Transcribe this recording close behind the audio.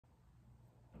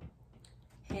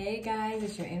Hey guys,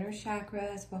 it's your inner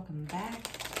chakras. Welcome back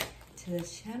to the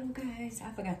channel, guys.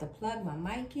 I forgot to plug my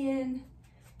mic in,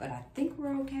 but I think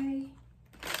we're okay.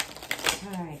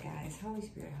 All right, guys. Holy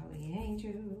Spirit, Holy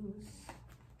Angels.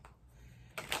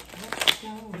 What's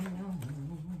going on?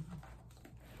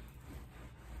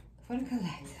 For the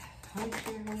collective. Holy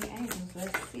Spirit, Holy Angels.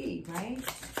 Let's see, right?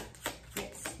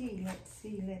 Let's see.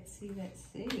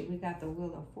 We got the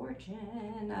Wheel of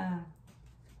Fortune.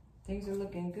 Things are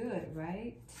looking good,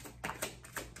 right?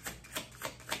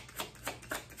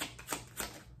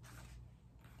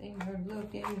 Things are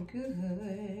looking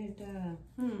good.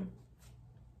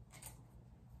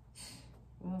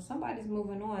 Well, somebody's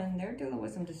moving on. They're dealing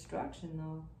with some destruction,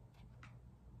 though.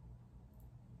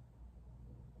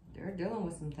 They're dealing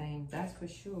with some things, that's for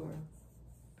sure.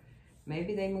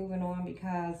 Maybe they're moving on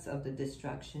because of the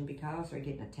destruction, because they're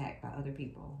getting attacked by other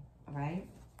people, right?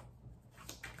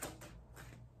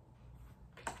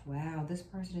 Wow, this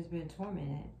person has been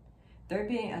tormented. They're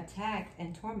being attacked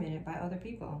and tormented by other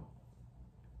people.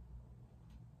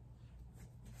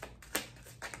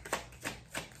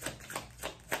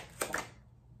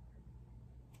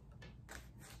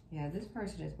 Yeah, this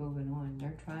person is moving on.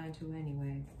 They're trying to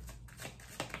anyway.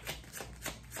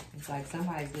 It's like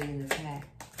somebody's leading the pack,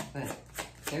 but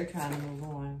they're trying to move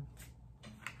on.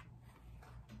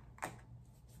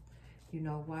 You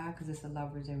know why? Because it's the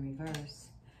Lovers in reverse.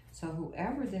 So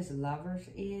whoever this Lovers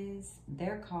is,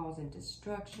 they're causing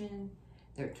destruction.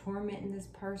 They're tormenting this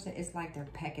person. It's like they're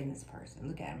pecking this person.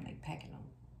 Look at them, they pecking them.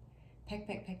 Peck.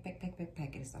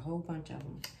 It's a whole bunch of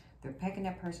them. They're pecking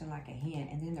that person like a hen,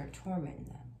 and then they're tormenting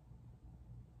them.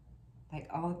 Like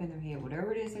all up in their head,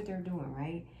 whatever it is that they're doing,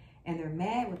 right? And they're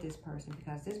mad with this person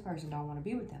because this person don't want to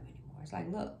be with them anymore. It's like,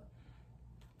 look,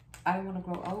 I don't want to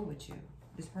grow old with you.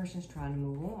 This person's trying to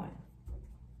move on.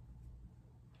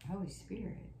 Holy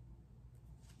Spirit.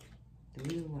 Do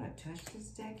we even want to touch this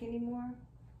deck anymore?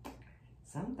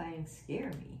 Some things scare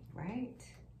me, right?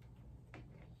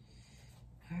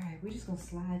 All right, we're just going to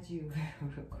slide you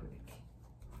real quick.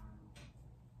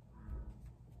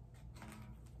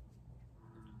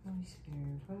 Holy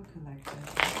Spirit, for the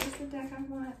collective. Is this the deck I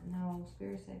want? No,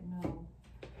 Spirit said no.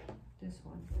 This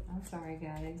one. I'm sorry,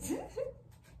 guys.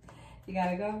 You got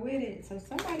to go with it. So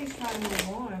somebody's trying to move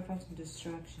on from some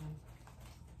destruction.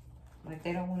 Like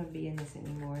they don't want to be in this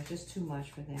anymore. It's just too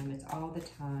much for them. It's all the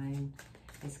time.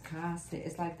 It's constant.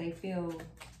 It's like they feel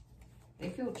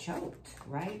choked,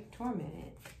 right?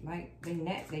 Tormented. Like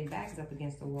their back's up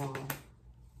against the wall.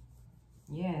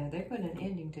 Yeah, they're putting an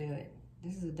ending to it.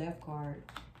 This is a death card.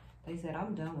 They said,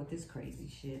 I'm done with this crazy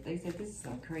shit. They said, this is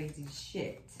some crazy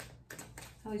shit.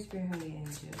 Holy Spirit, Holy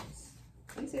Angels.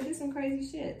 They said, this is some crazy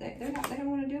shit. They don't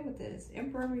want to deal with this.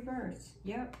 Emperor in reverse.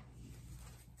 Yep.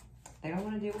 They don't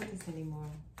want to deal with this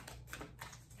anymore.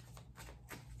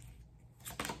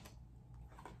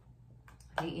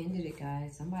 They ended it,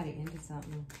 guys. Somebody ended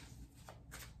something.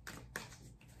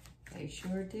 They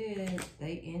sure did.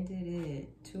 They ended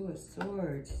it. Two of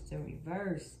Swords, the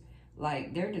reverse.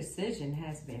 Like their decision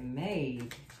has been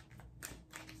made.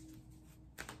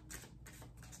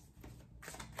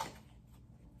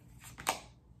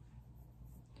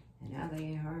 And now they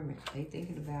in Hermit. They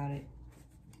thinking about it.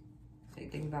 They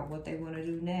think about what they want to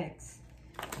do next.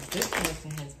 This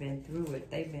person has been through it.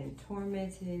 They've been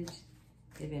tormented.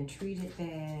 They've been treated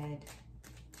bad.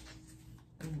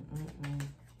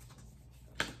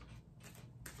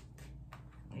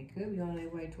 They could be on their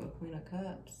way to a Queen of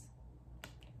Cups.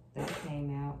 That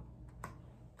came out.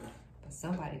 But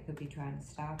somebody could be trying to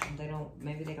stop them.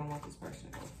 Maybe they don't want this person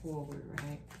to go forward,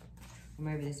 right? Or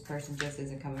maybe this person just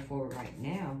isn't coming forward right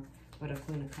now, but a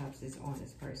Queen of Cups is on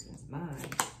this person's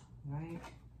mind. Right?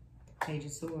 Page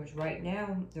of Swords. Right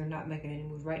now, they're not making any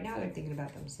moves. Right now, they're thinking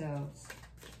about themselves.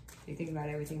 They're thinking about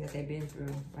everything that they've been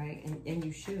through, right? And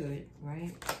you should,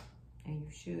 right? And you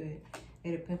should.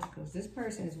 Eight of Pentacles. This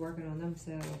person is working on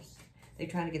themselves. They're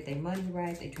trying to get their money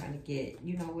right. They're trying to get,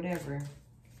 you know, whatever.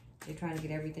 They're trying to get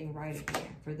everything right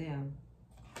again for them.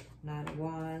 Nine of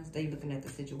Wands. They're looking at the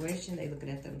situation. They're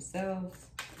looking at themselves.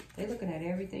 They're looking at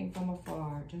everything from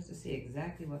afar just to see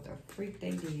exactly what the freak they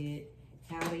did,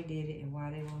 how they did it, and why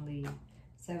they want to leave.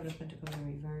 Seven of Pentacles in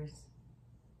reverse.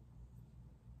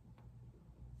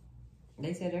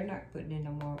 They said they're not putting in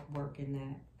no more work in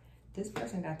that. This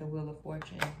person got the Wheel of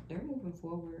Fortune. They're moving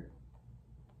forward.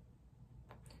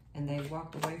 And they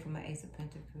walked away from the Ace of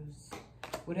Pentacles.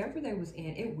 Whatever they was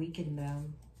in, it weakened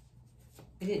them.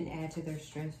 It didn't add to their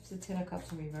strength. It's the Ten of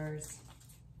Cups in reverse.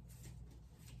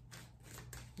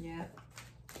 Yep.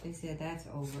 They said that's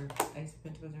over. Ace of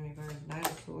Pentacles in reverse. Knight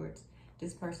of Swords.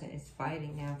 This person is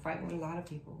fighting now. Fighting with a lot of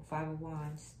people. Five of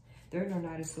Wands. They're in their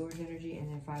Knight of Swords energy and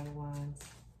then Five of Wands.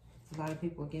 It's a lot of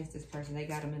people against this person. They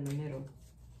got them in the middle.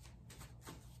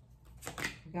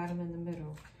 They got them in the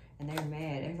middle. And they're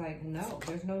mad. They're like, no,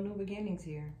 there's no new beginnings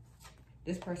here.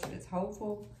 This person is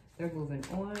hopeful. They're moving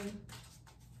on.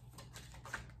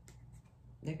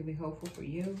 They could be hopeful for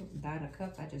you. Nine of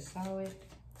Cups, I just saw it.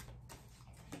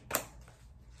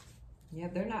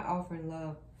 Yep, they're not offering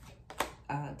love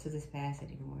to this past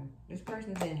anymore. This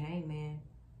person's in Hangman.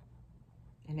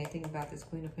 And they think about this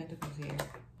Queen of Pentacles here.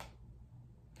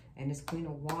 And this Queen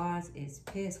of Wands is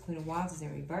pissed. Queen of Wands is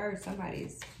in reverse. Somebody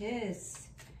is pissed.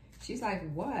 She's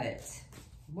like, what?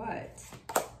 What?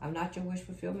 I'm not your wish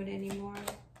fulfillment anymore.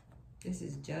 This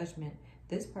is judgment.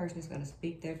 This person is going to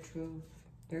speak their truth.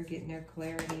 They're getting their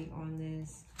clarity on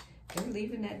this. They're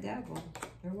leaving that devil.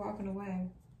 They're walking away.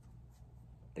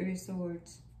 Three of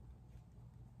Swords.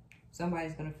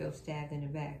 Somebody's going to feel stabbed in the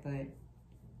back, but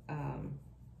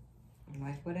I'm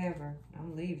like, whatever.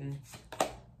 I'm leaving.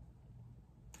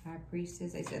 High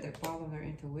Priestess. They said they're following their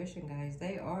intuition, guys.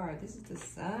 They are. This is the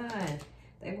Sun.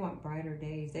 They want brighter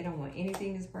days. They don't want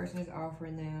anything this person is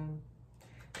offering them.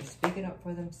 They're speaking up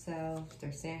for themselves.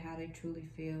 They're saying how they truly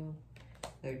feel.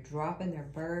 They're dropping their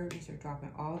burdens. They're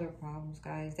dropping all their problems,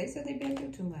 guys. They said they've been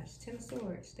through too much. Ten of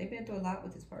Swords. They've been through a lot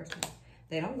with this person.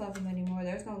 They don't love them anymore.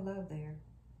 There's no love there.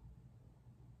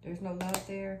 There's no love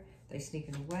there. They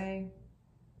sneaking away.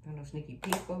 There are no sneaky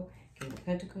people. King of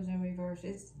Pentacles in reverse.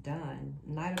 It's done.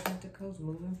 Knight of Pentacles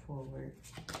moving forward.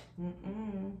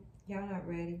 Y'all not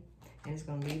ready. And it's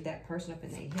going to leave that person up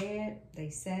in their head.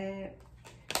 They sad.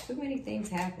 Too many things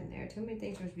happen there. Too many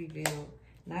things was revealed.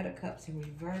 Knight of Cups in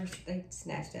reverse. They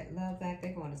snatched that love back.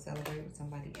 They're going to celebrate with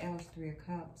somebody else. Three of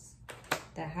Cups.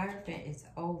 The Hierophant is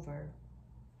over.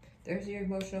 There's your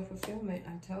emotional fulfillment.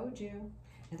 I told you.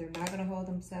 And they're not going to hold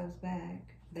themselves back.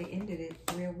 They ended it.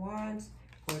 Three of Wands.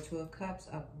 For Two of Cups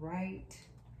upright.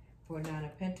 For Nine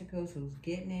of Pentacles, who's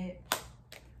getting it.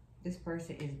 This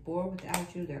person is bored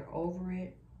without you. They're over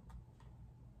it.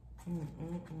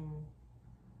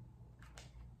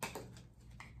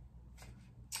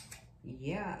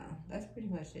 Yeah, that's pretty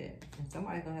much it. And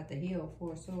somebody's going to have to heal.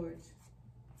 Four of Swords.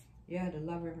 Yeah, the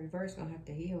Lover in reverse going to have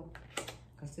to heal.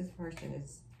 Because this person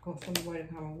is going to swim away to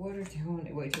calmer waters. They're on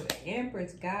their way to an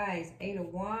Empress, guys. Eight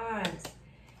of Wands.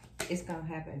 It's going to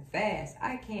happen fast.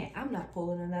 I'm not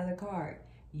pulling another card.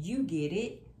 You get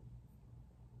it.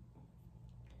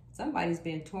 Somebody's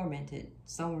been tormented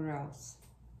somewhere else.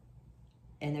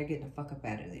 And they're getting the fuck up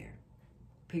out of there.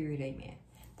 Period. Amen.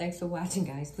 Thanks for watching,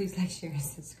 guys. Please like, share, and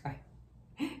subscribe.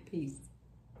 Peace.